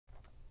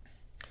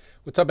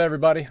What's up,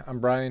 everybody? I'm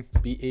Brian,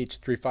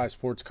 BH35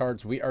 Sports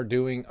Cards. We are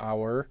doing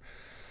our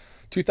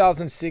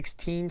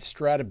 2016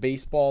 Strata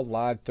Baseball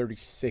Live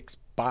 36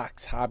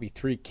 box Hobby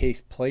 3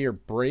 case player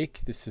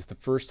break. This is the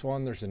first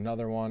one. There's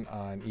another one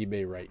on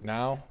eBay right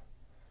now.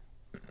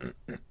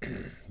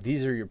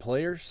 These are your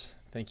players.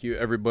 Thank you,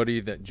 everybody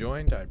that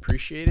joined. I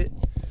appreciate it.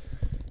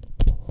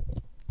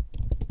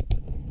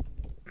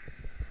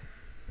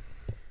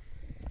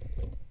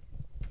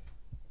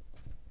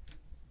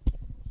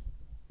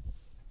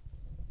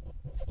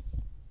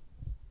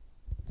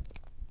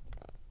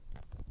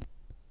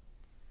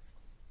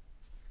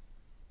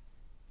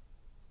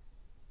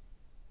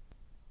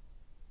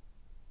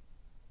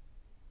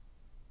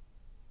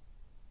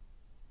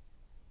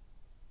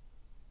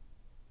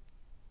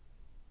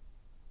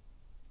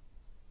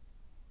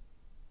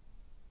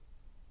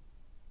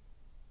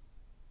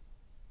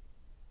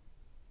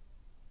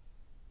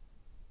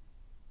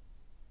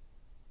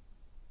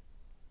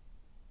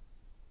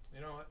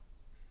 You know what?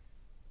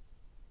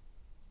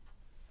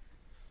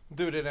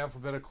 Do it in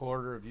alphabetical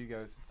order of you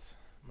guys. It's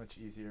much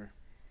easier.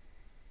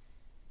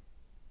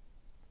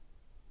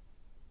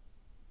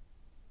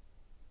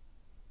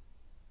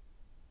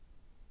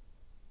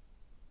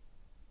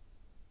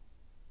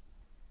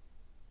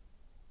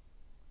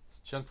 This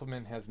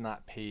gentleman has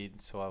not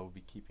paid, so I will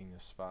be keeping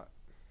this spot.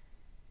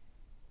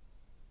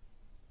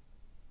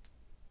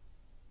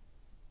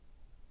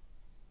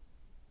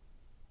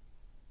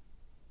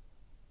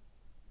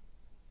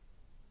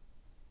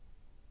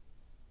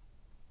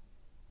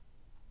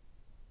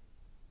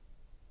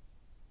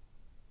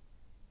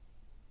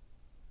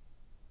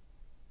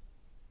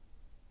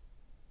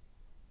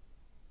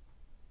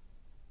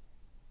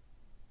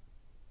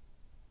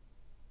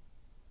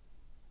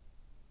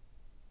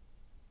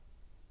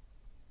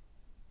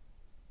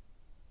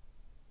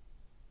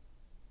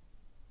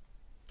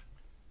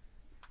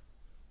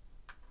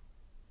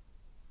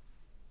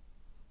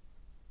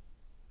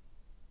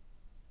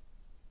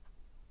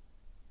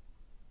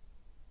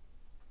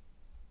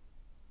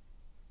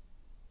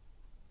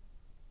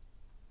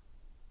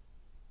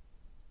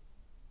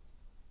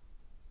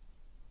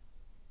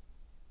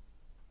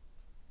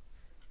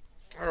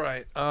 All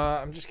right,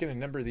 I'm just going to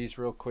number these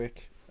real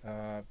quick.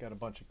 I've got a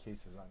bunch of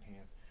cases on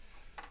hand,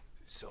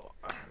 so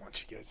I don't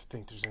want you guys to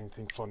think there's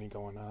anything funny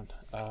going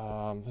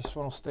on. This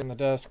one will stay on the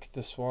desk.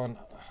 This one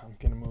I'm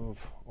going to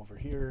move over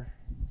here,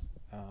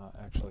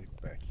 actually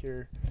back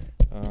here.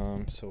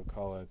 So we'll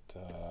call it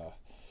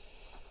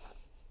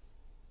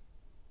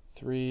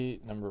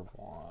 3, number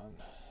 1,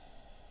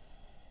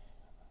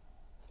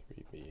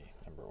 3B,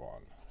 number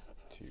 1,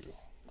 2,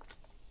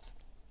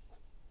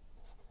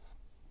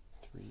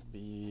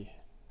 3B,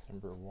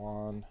 number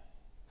 1,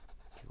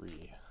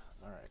 3.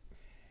 All right.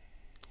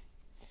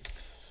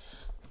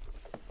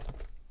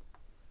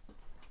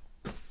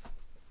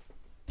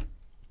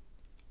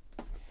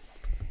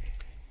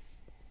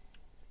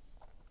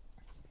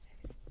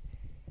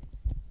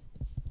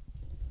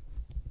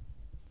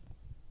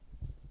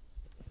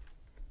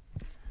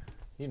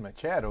 Need my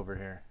chat over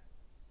here.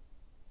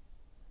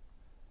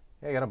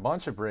 Yeah, I got a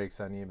bunch of breaks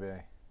on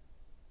eBay.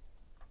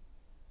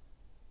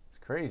 It's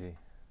crazy.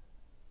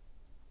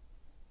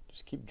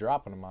 Just keep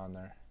dropping them on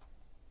there.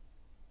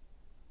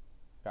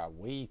 Got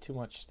way too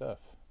much stuff.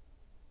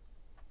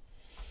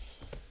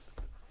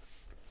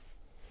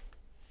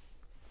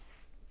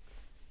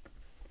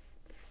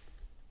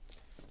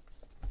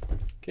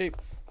 Okay,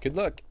 good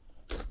luck.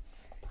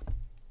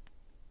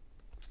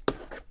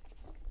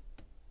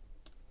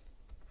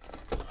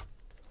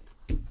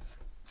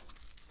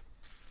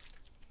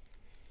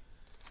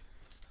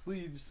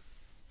 Sleeves.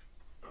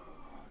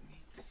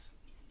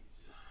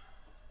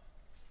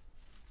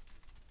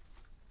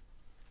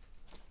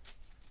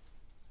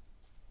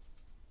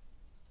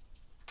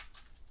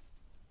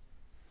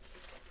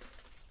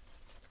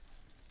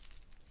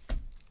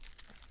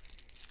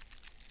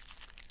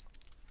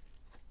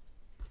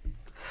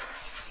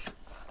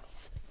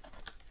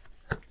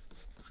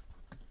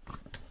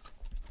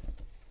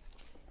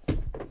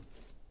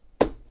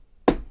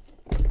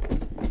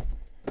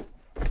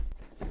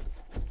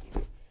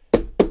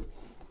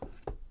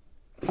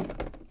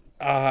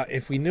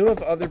 If we knew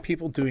of other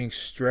people doing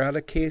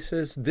Strata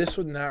cases, this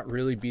would not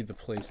really be the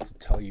place to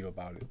tell you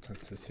about it,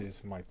 since this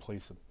is my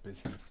place of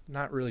business.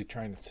 Not really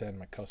trying to send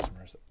my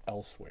customers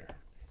elsewhere.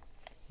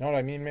 Know what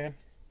I mean, man?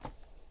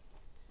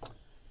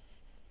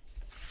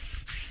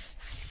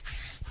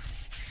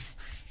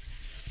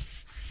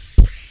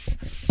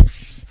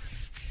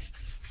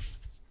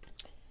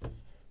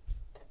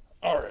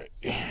 All right.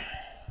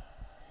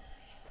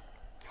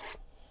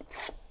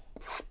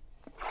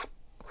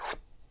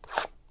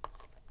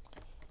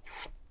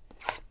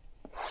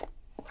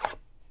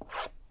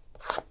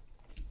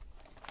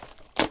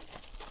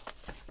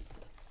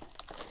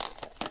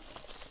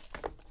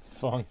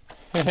 Fun.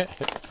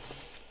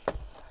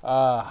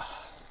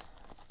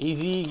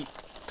 Easy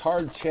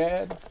Card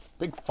Chad.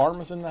 Big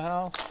Pharma's in the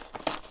house.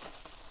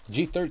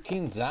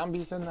 G13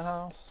 Zombies in the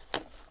house.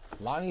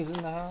 Lonnie's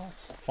in the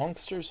house.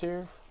 Funkster's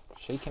here.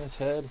 Shaking his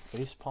head.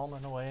 Face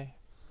palming away.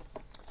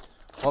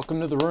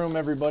 Welcome to the room,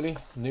 everybody.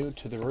 New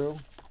to the room.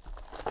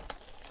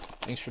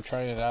 Thanks for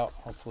trying it out.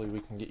 Hopefully we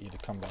can get you to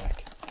come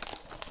back.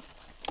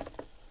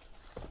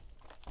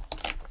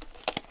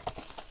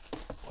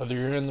 Whether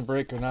you're in the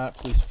break or not,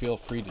 please feel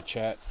free to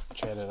chat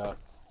it up.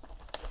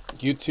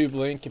 YouTube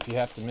link, if you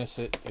have to miss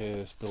it,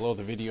 is below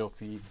the video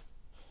feed.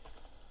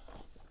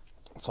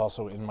 It's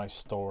also in my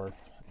store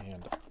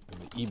and in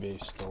the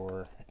eBay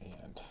store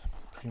and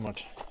pretty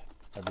much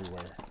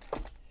everywhere.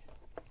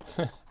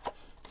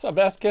 What's up,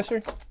 Ass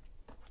Kisser?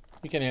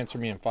 You can answer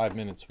me in 5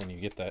 minutes when you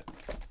get that.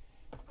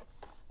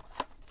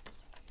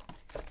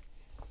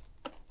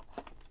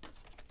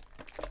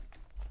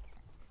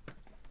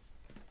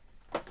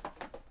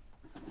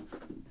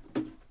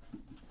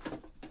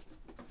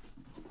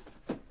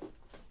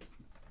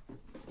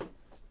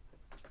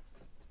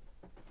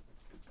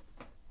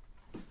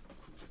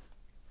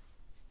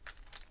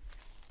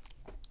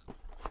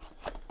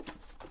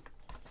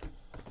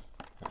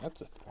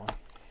 That's a one.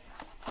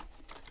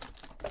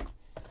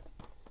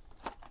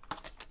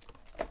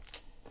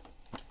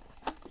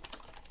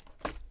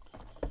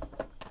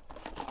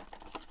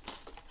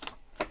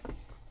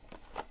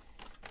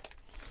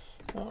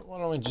 Well, why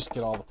don't we just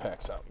get all the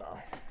packs out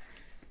now?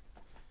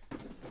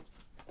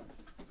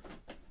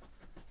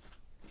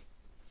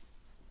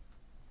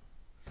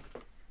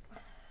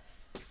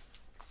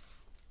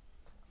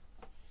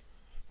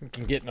 We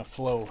can get in a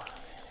flow.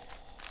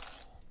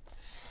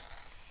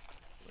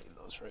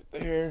 Right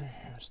there.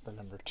 Here's the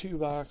number 2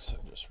 box.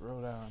 I just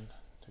wrote down.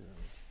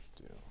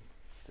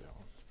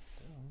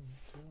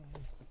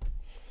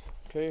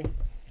 Okay.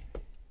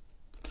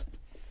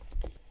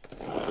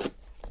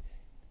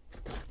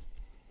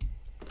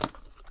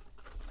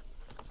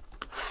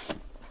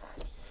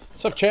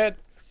 What's up, Chad?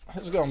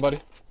 How's it going, buddy?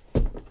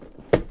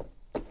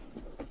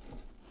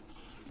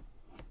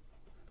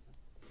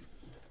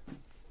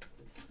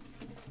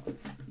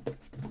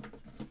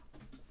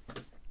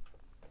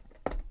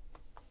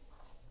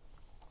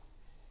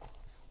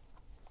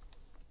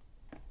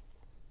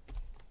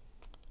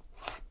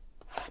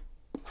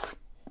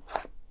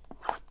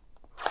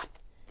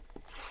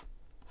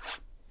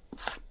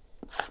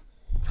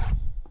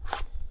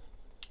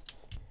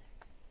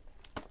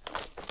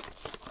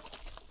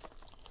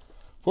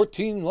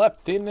 $14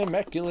 left in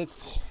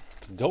Immaculate.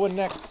 Going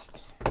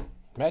next.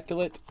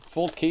 Immaculate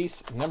full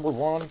case number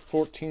 1.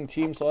 14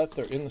 teams left.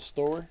 They're in the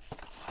store.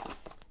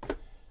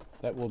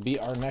 That will be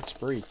our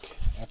next break.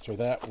 After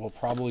that will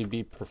probably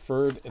be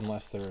Preferred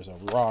unless there is a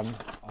run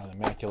on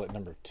Immaculate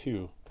number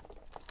 2.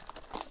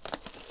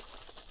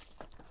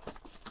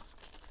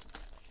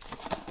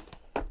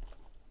 I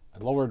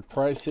lowered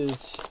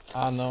prices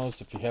on those.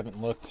 If you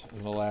haven't looked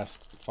in the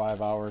last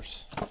 5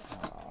 hours,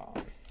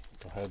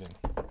 go ahead and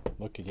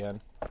look again.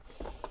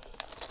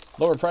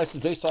 Lower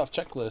prices based off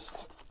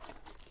checklist.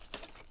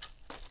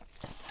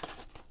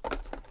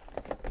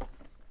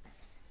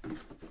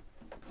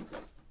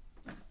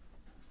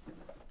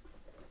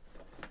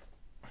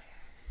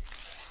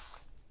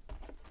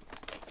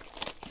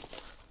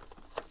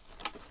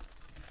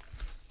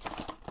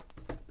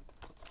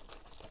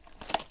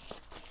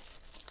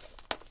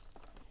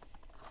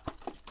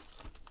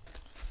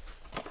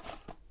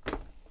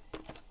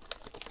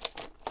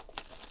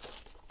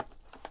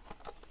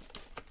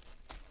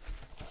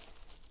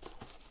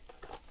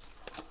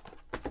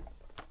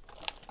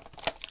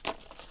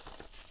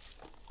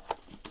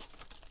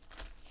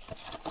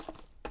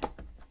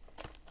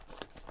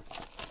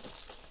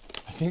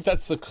 I think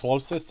that's the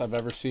closest I've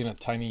ever seen a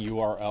tiny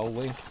URL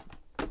link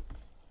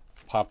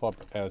pop up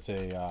as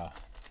a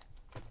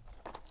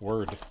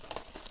word.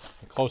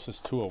 The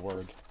closest to a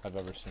word I've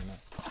ever seen it.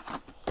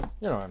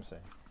 You know what I'm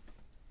saying.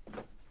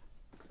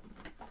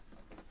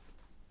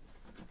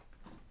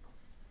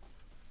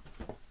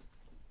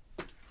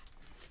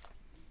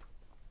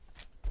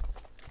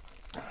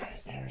 All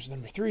right, here's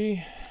number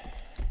 3.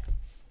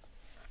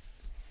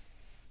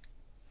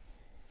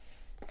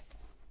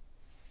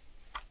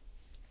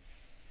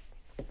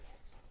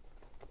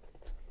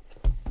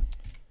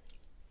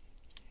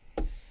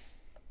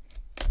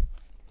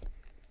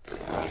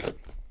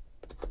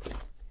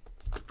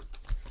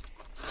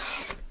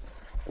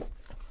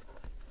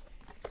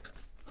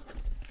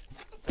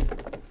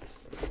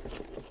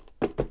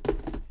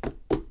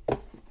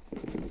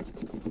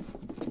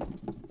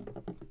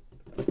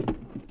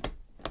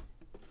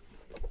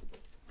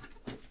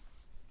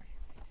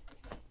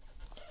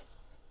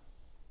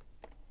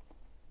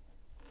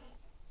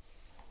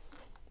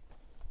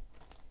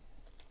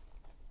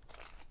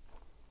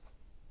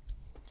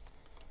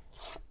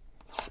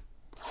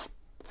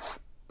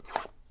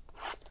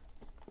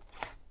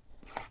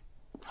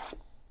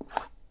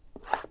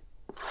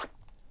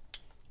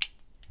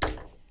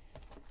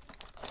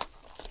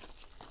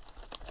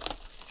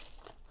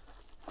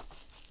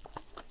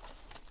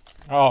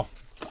 Oh,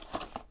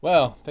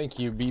 well, thank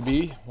you,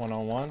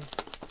 BB101. I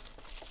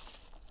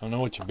don't know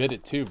what you bid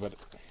it to, but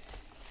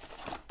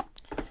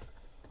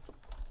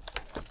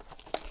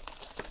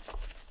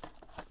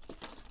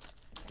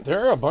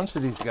there are a bunch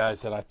of these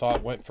guys that I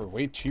thought went for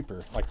way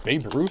cheaper. Like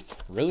Babe Ruth,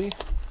 really?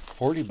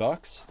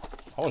 $40?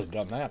 I would have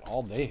done that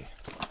all day.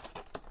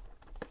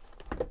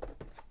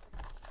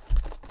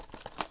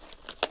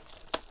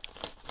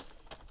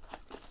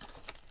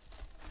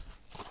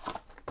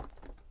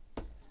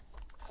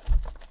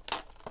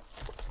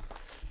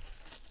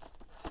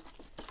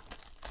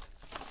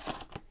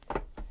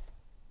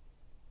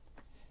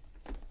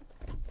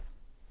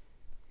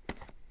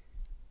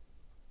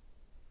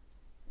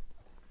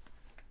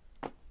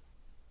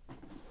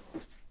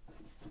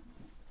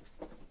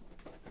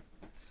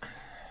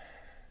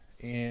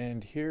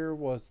 And here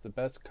was the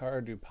best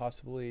card you could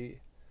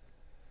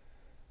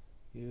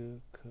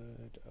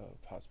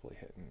possibly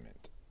hit in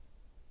mint.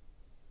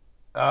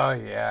 Oh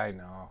yeah, I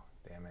know.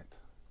 Damn it.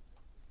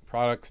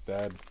 Product's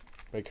dead.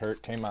 Big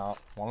Hurt came out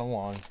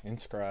 101,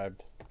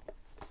 inscribed.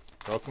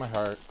 Broke my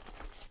heart.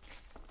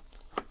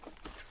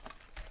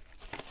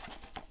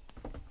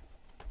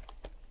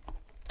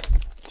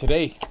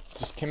 Today,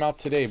 just came out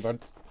today, bud.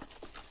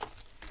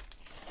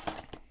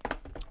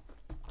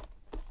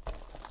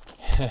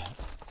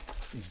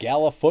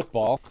 Gala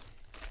Football,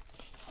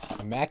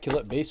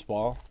 Immaculate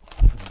Baseball,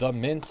 The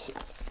Mint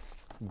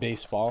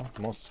Baseball,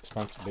 most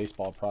expensive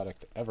baseball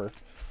product ever,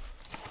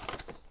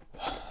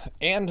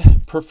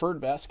 and Preferred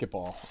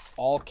Basketball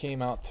all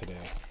came out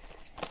today.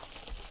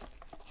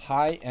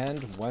 High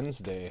End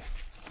Wednesday.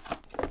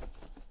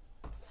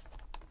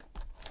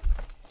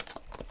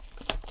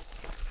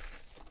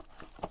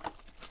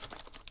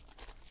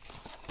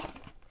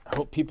 I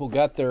hope people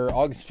got their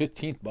August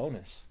 15th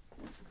bonus.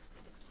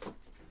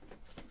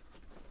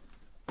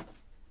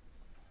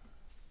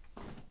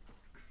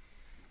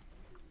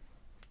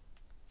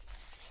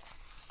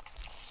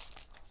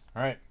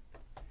 All right,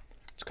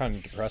 it's kind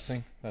of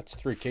depressing. That's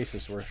 3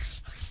 cases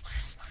worth.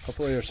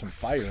 Hopefully there's some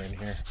fire in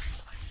here.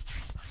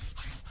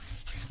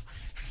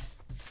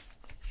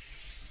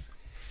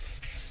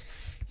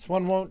 This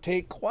one won't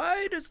take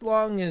quite as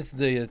long as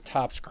the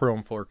Topps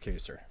Chrome 4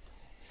 caser.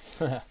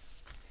 Here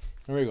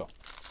we go.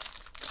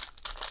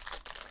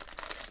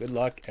 Good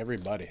luck,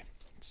 everybody.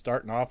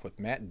 Starting off with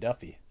Matt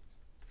Duffy.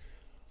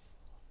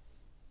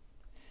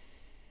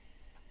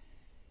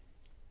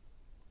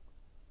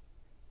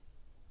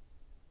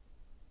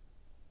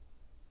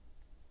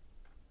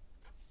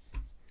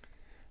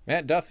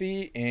 Matt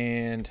Duffy,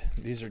 and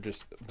these are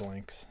just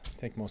blanks. I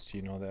think most of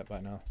you know that by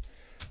now.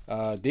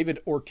 David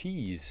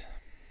Ortiz.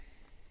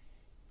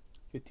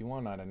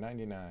 51 out of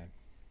 99.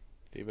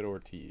 David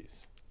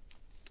Ortiz.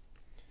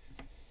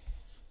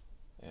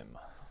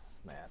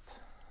 Matt.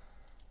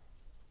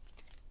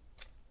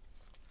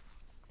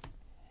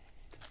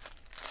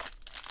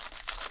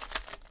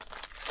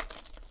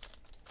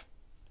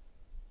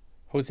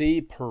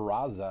 Jose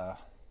Peraza.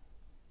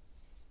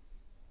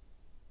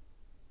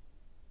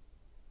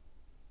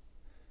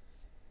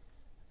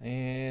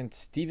 And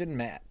Steven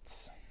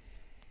Matz.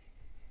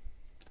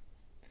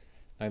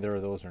 Neither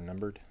of those are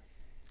numbered.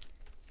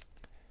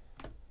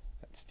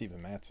 That Steven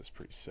Matz is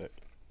pretty sick.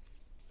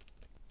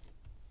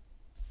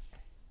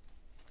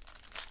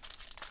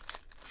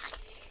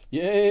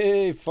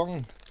 Yay,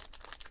 fun.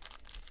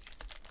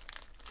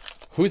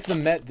 Who's the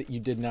Met that you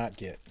did not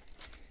get?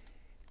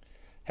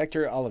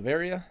 Hector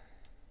Oliveira.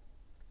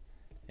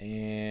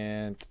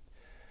 And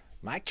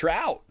Mike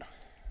Trout.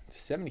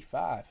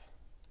 75.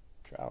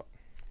 Trout.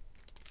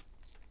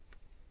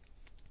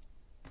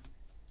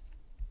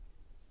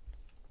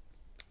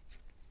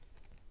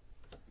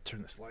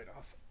 Turn this light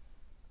off.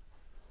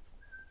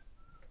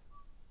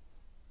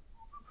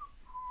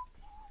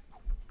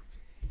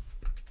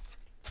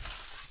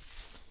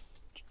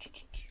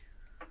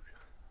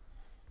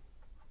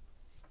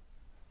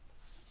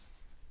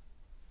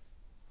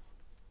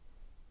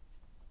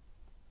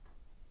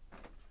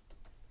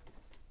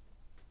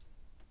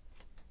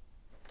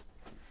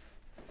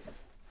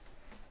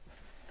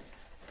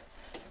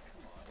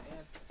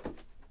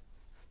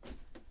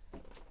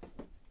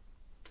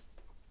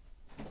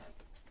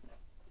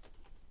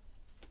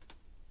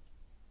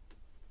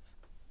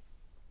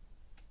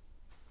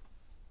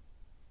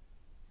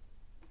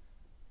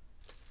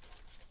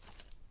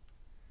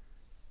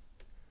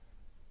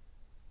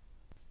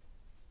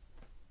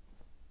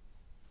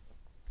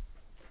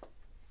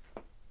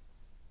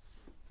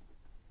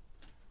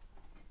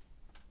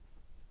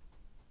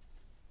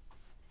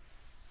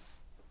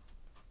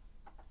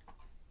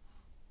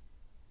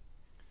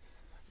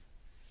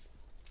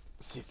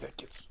 See if that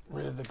gets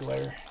rid of the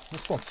glare.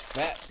 This one's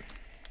fat.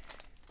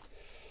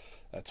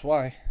 That's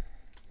why.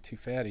 2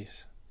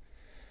 fatties.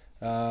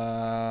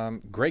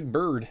 Greg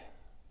Bird.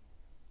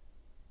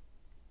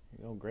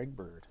 You know, Greg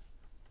Bird.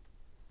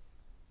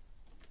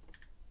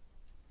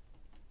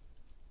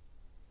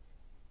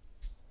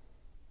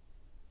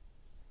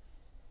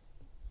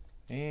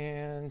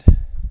 And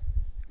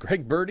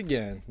Greg Bird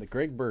again. The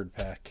Greg Bird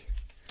pack.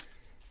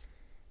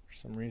 For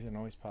some reason, it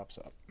always pops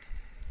up.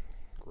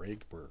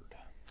 Greg Bird.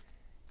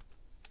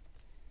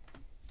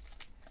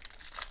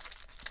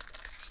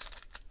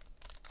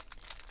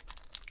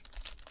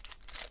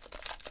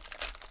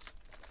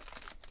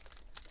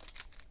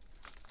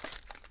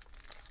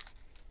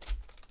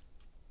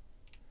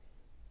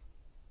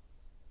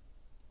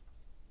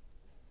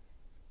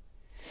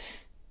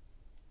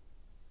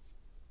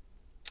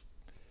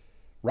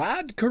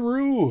 Rod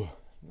Carew.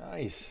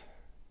 Nice.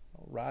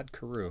 Rod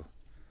Carew.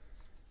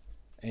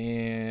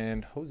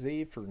 And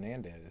Jose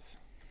Fernandez.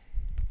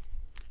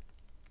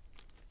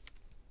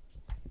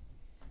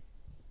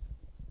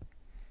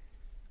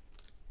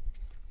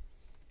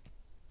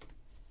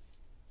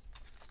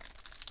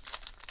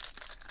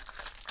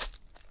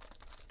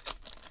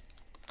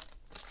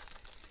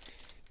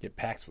 Get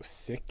packs with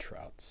sick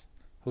Trouts.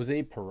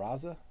 Jose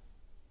Peraza.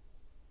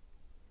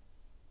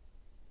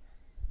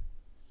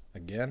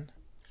 Again.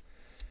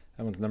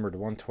 That one's numbered to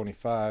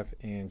 125.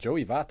 And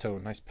Joey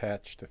Votto, nice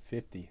patch to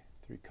 50.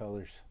 3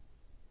 colors.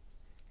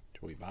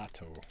 Joey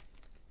Votto.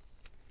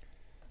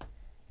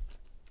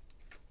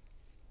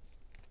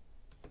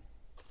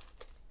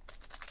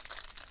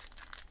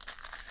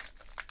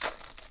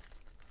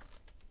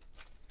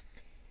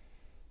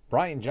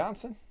 Brian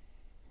Johnson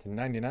to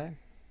 99.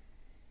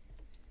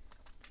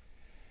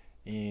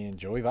 And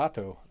Joey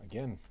Votto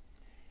again.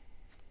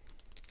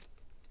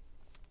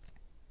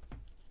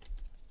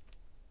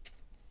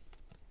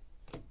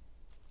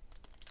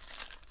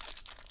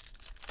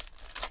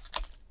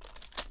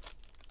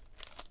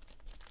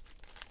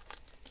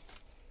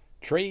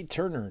 Trey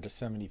Turner to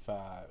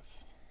 75.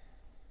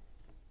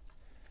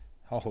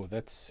 Oh,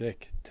 that's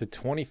sick. To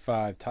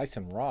 25,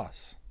 Tyson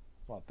Ross.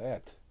 How about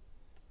that?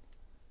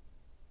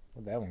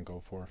 What'd that one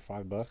go for?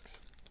 $5?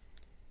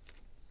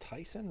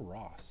 Tyson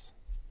Ross.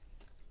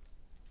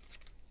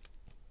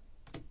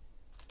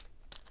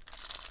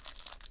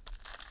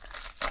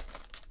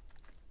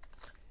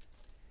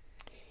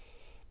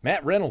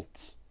 Matt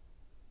Reynolds.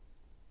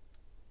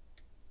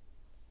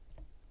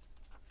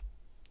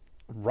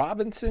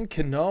 Robinson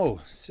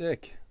Cano.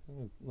 Sick.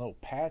 Little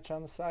patch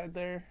on the side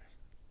there.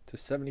 To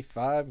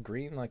 75.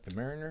 Green like the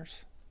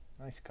Mariners.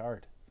 Nice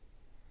card.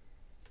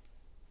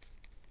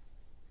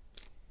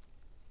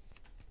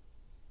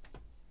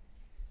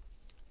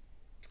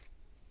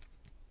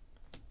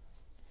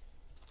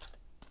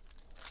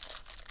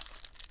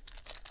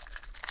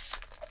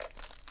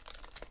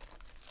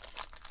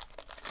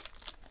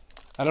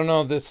 I don't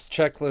know, this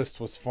checklist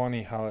was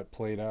funny how it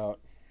played out.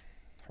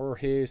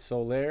 Jorge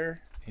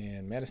Soler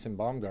and Madison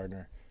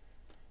Baumgartner.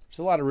 There's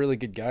a lot of really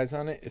good guys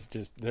on it. It's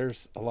just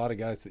there's a lot of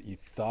guys that you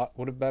thought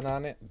would have been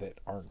on it that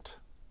aren't.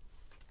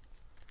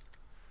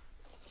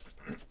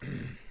 A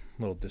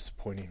little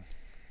disappointing.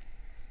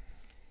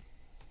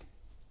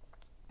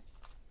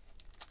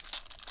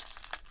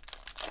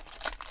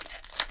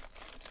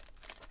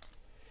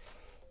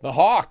 The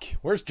Hawk.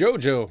 Where's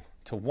JoJo?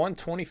 To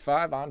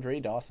 125,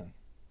 Andre Dawson.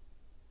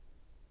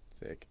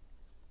 Sick.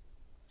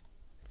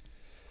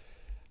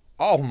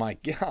 Oh my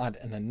God.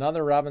 And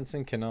another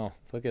Robinson Cano.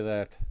 Look at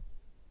that.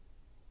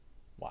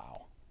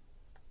 Wow.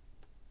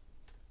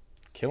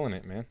 Killing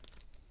it, man.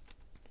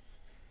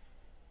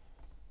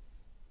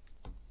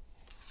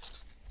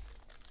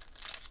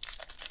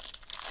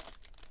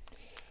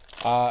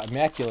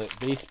 Immaculate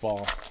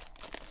Baseball.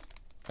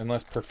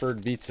 Unless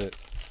Preferred beats it.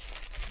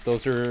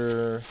 Those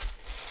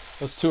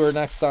two are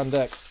next on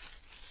deck.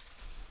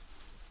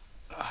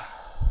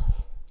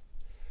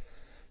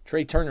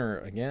 Trey Turner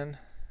again.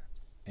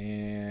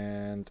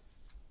 And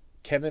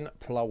Kevin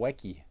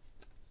Plawecki.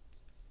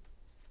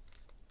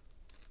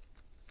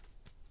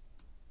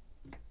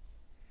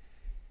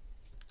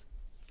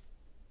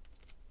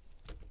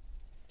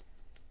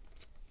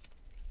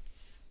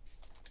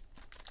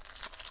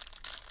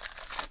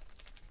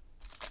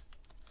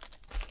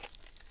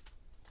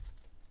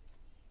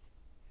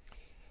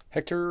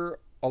 Hector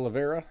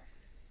Oliveira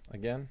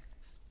again.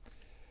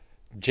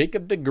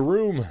 Jacob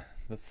DeGrom,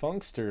 the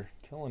Funkster,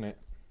 killing it.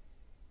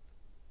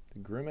 The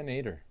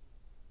Griminator.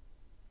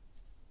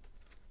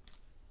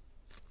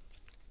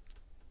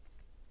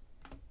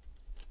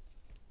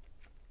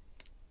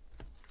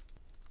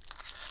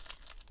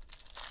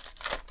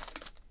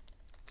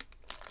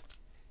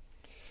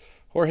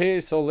 Jorge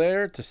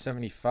Soler to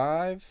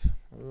 75.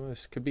 Ooh,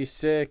 this could be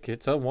sick.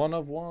 It's a 1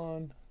 of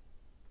 1.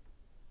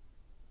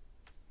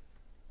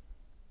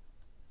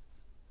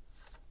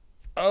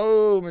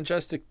 Oh,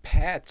 Majestic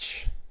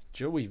Patch.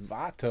 Joey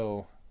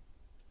Votto.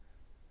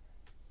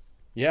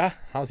 Yeah,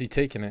 how's he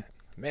taking it?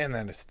 Man,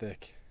 that is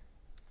thick.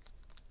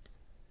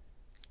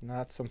 It's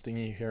not something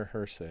you hear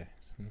her say.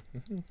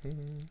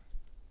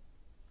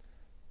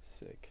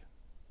 Sick.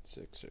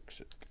 Sick, sick,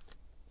 sick.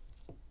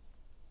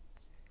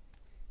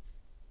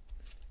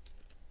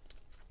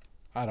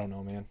 I don't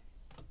know, man.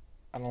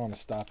 I don't want to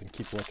stop and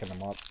keep looking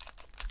them up.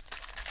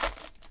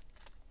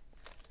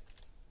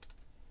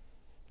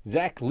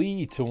 Zach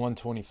Lee to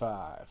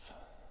 125.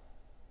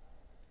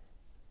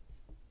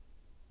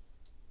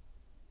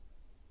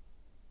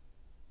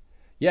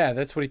 Yeah,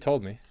 that's what he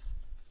told me.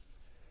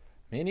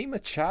 Manny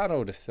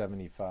Machado to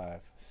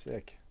 75.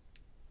 Sick.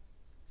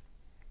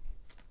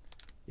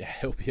 Yeah,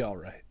 he'll be all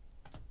right.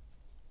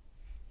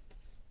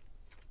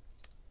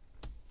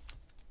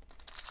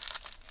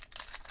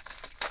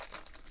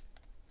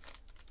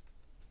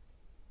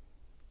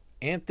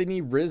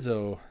 Anthony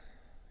Rizzo.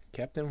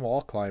 Captain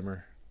Wall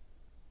Climber.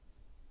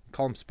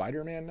 Call him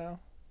Spider-Man now?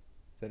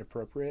 Is that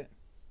appropriate?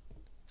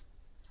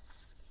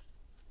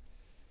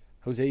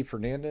 Jose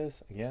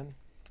Fernandez again.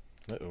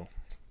 Uh-oh.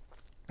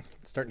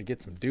 Starting to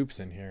get some dupes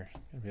in here.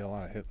 Gonna be a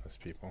lot of hitless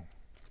people.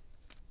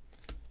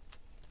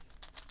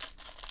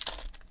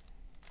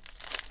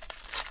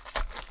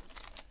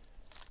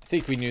 I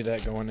think we knew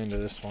that going into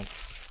this one.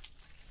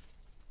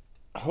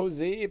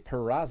 Jose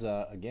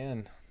Peraza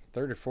again.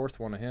 Third or fourth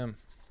one of him.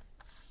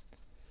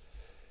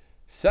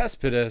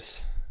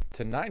 Cespedes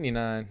to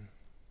 99.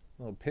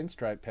 Little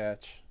pinstripe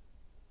patch.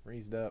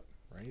 Raised up.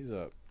 Raise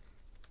up.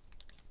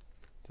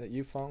 Is that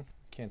you, Fong?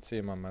 Can't see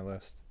him on my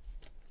list.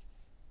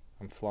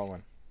 I'm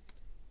flowing.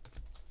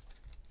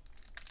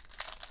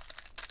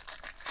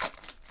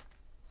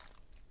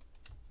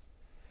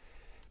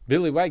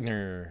 Billy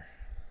Wagner.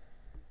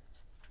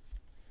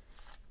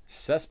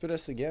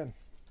 Cespedes again.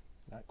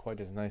 Not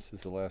quite as nice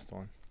as the last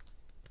one.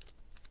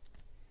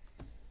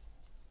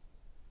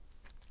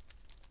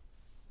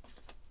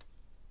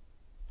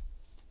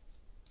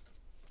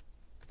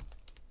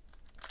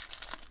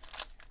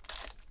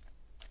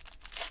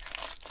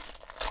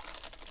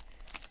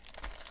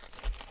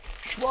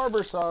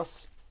 Schwarber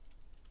sauce.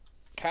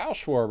 Kyle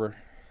Schwarber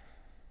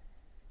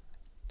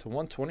to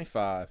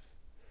 125.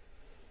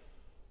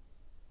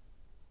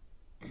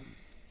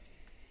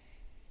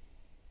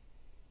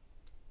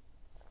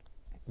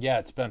 Yeah,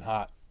 it's been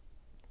hot.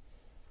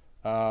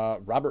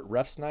 Robert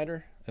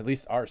Refsnyder, at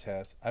least ours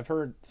has. I've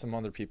heard some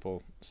other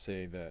people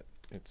say that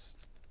it's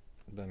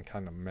been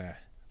kind of meh,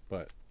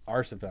 but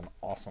ours have been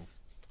awesome.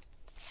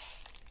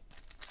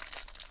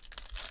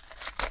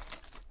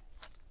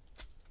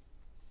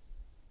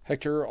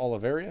 Hector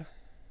Oliveira.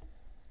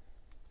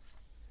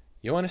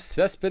 Yoenis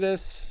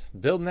Cespedes,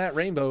 building that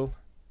rainbow.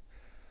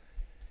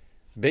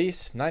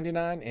 Base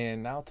 99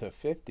 and now to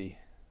 50.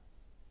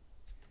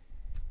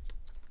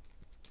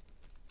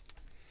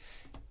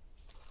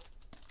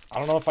 I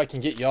don't know if I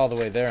can get you all the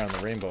way there on the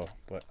rainbow,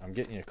 but I'm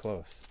getting you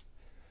close.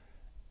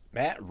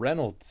 Matt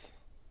Reynolds.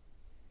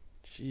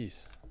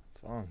 Jeez,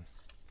 fun.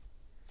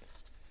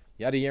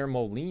 Yadier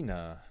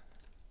Molina.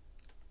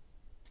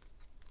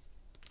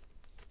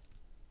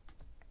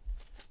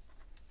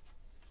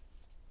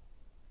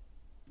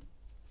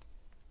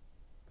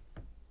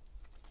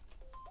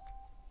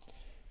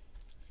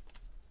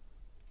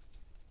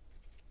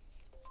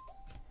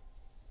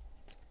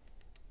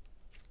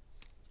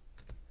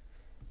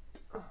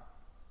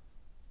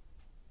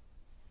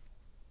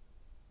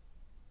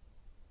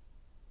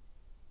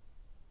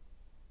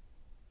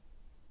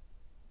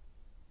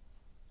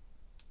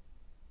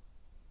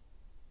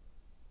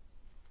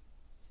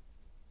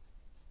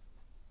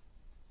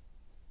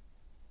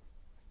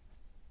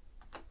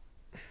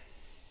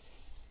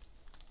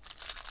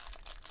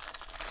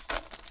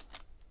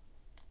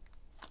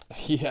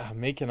 Yeah,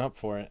 making up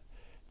for it.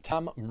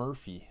 Tom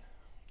Murphy.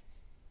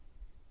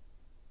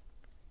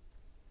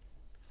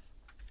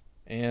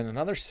 And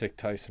another sick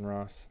Tyson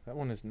Ross. That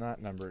one is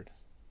not numbered.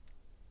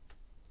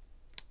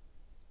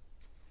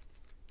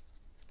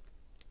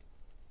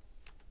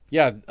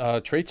 Yeah,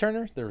 Trey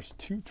Turner. There was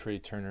 2 Trey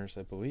Turners,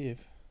 I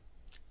believe.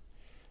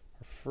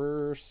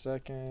 First,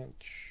 second.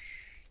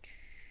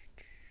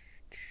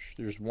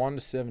 There's 1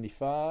 to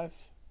 75.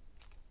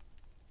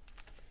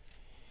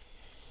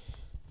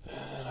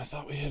 And I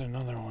thought we hit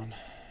another one.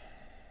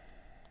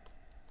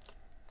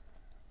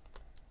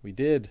 We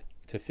did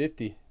to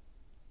 50.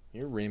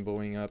 You're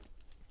rainbowing up.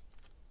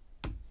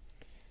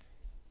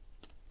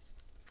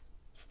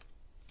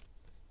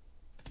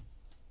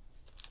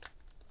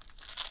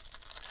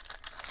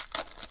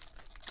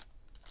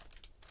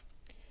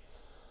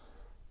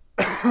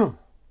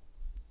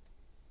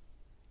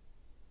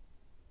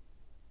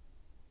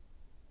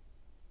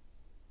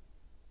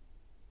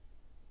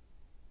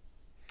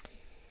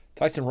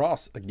 Tyson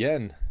Ross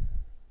again.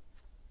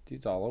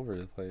 Dude's all over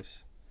the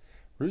place.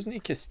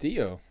 Rusney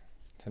Castillo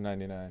to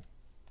 99.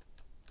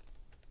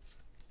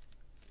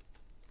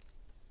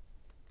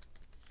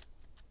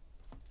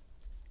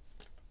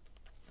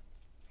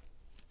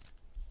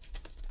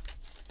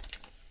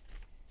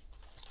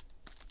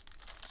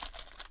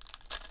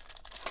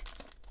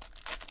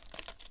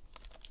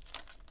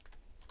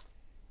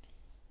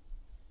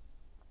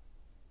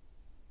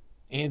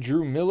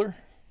 Andrew Miller.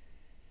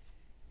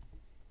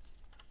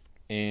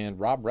 And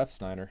Rob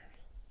Refsnyder.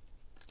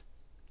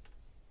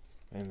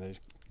 And the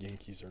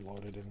Yankees are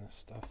loaded in this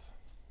stuff.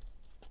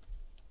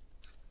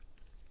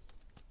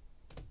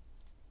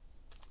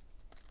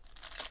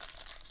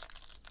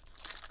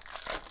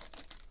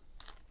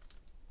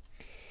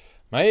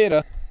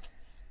 Maeda.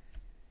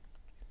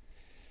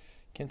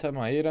 Kenta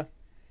Maeda.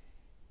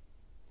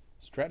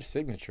 Strata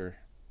signature.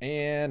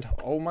 And,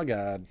 oh my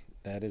God,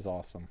 that is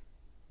awesome.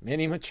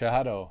 Manny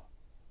Machado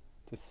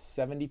to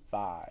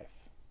 75.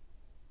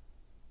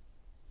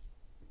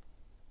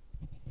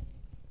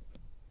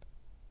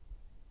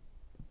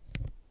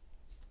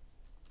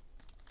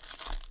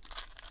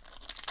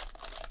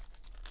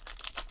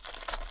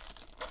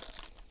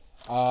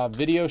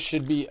 Video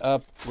should be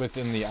up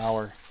within the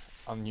hour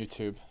on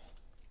YouTube.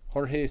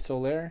 Jorge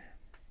Soler.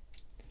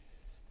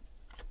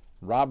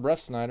 Rob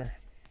Refsnyder.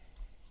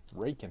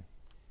 Rakin.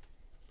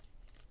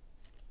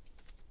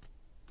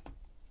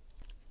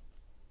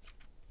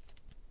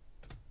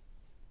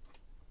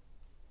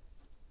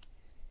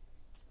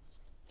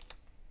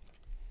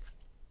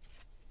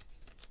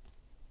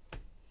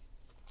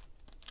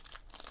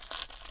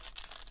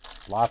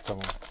 Lots of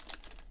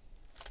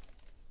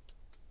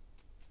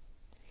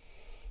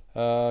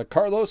them.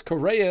 Carlos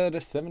Correa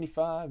to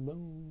 75.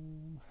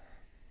 Boom.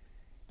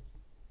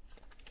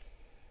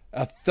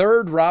 A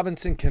third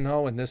Robinson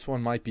Cano, and this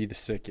one might be the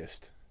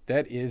sickest.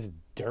 That is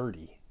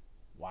dirty.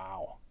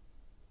 Wow.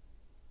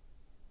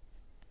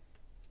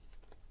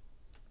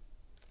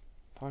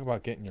 Talk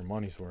about getting your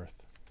money's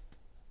worth.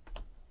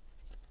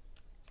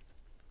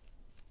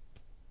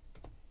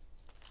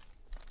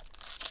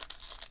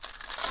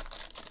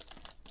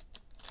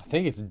 I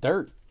think it's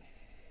dirt.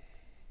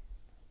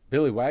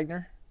 Billy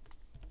Wagner.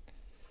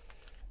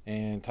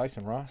 And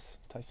Tyson Ross.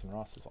 Tyson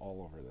Ross is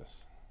all over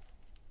this.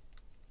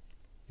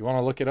 You want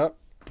to look it up?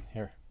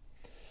 Here.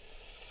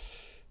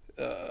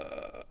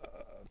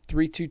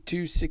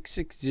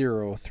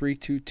 322660.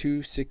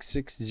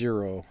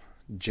 322660.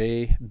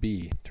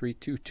 JB.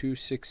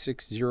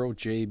 322660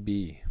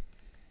 JB.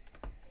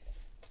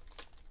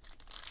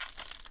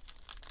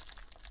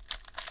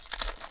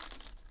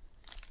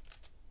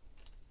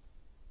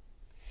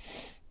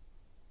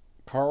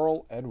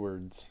 Carl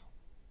Edwards.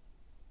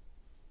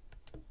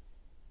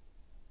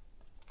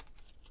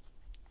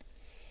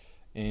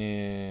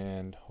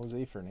 And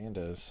Jose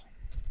Fernandez.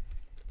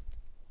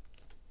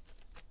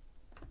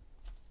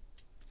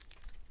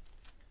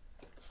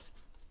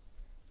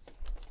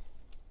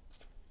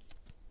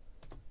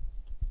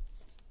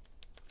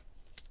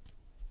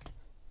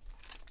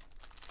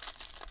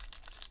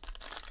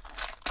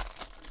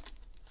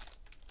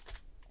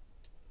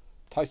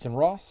 Tyson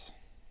Ross.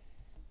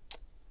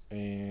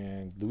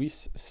 And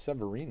Luis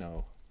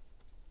Severino.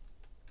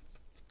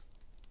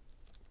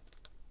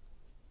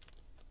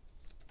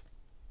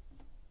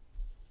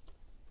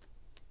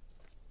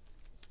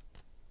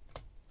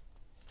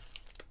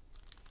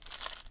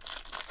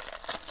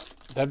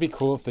 That'd be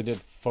cool if they did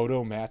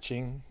photo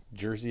matching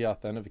jersey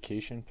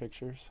authentication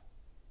pictures.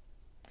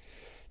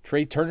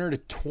 Trey Turner to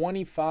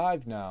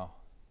 25 now.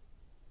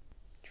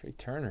 Trey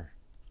Turner.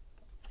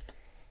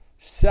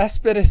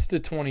 Cespedes to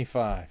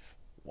 25.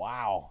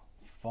 Wow.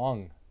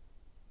 Fung.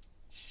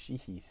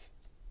 Jeez.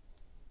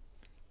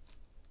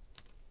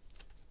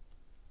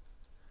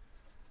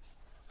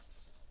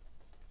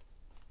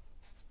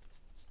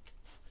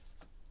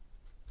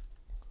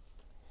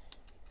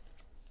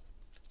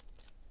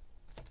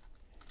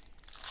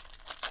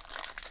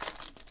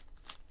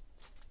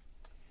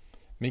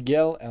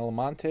 Miguel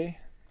Almonte.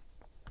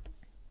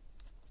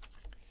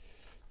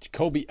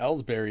 Jacoby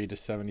Ellsbury to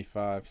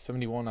 75.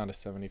 71 out of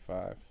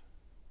 75.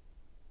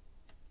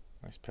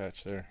 Nice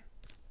patch there.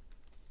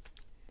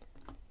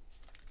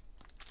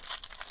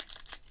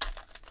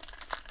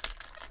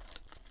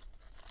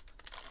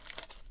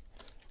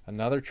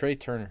 Another Trey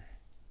Turner.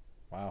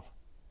 Wow.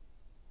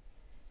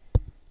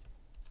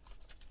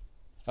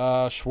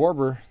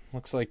 Schwarber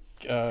looks like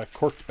a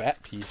corked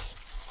bat piece.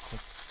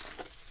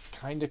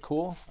 Kind of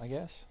cool, I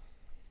guess.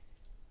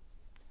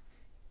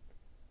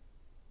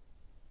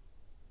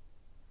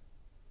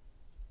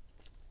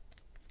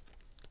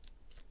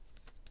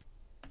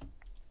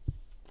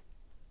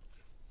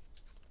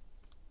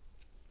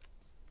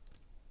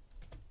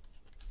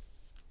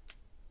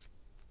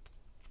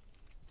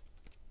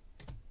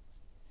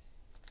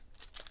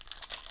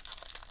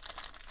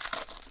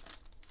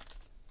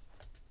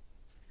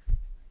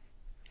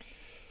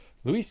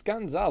 Luis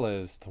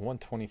Gonzalez to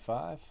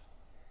 125.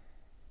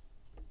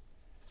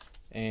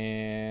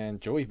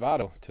 And Joey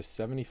Votto to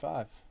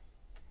 75.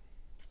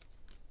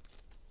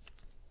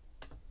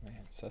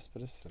 Man,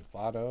 Cespedes and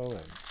Votto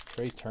and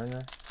Trey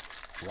Turner.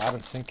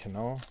 Robinson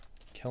Cano.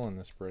 Killing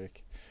this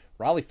break.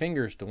 Raleigh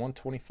Fingers to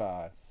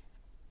 125.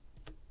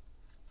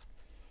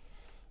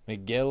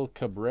 Miguel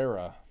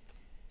Cabrera.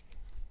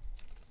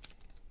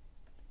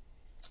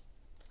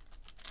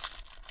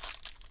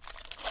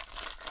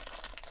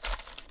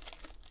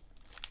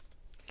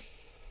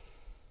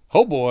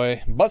 Oh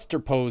boy, Buster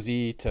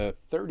Posey to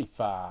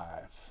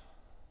 35.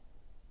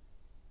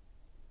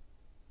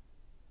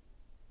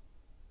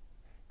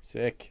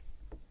 Sick.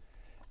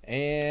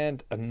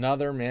 And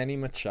another Manny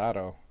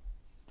Machado.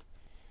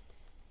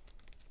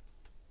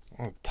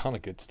 Oh, a ton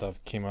of good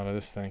stuff came out of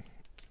this thing.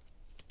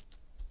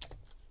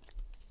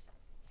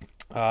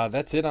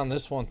 That's it on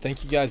this one.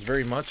 Thank you guys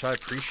very much. I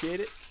appreciate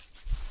it.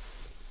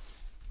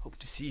 Hope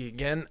to see you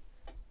again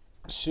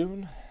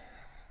soon.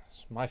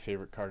 It's my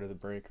favorite card of the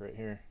break right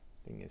here.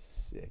 Thing is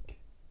sick.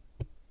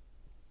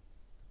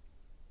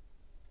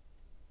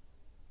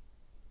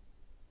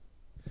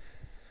 All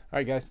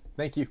right, guys.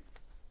 Thank you.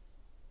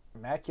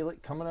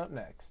 Immaculate coming up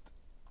next.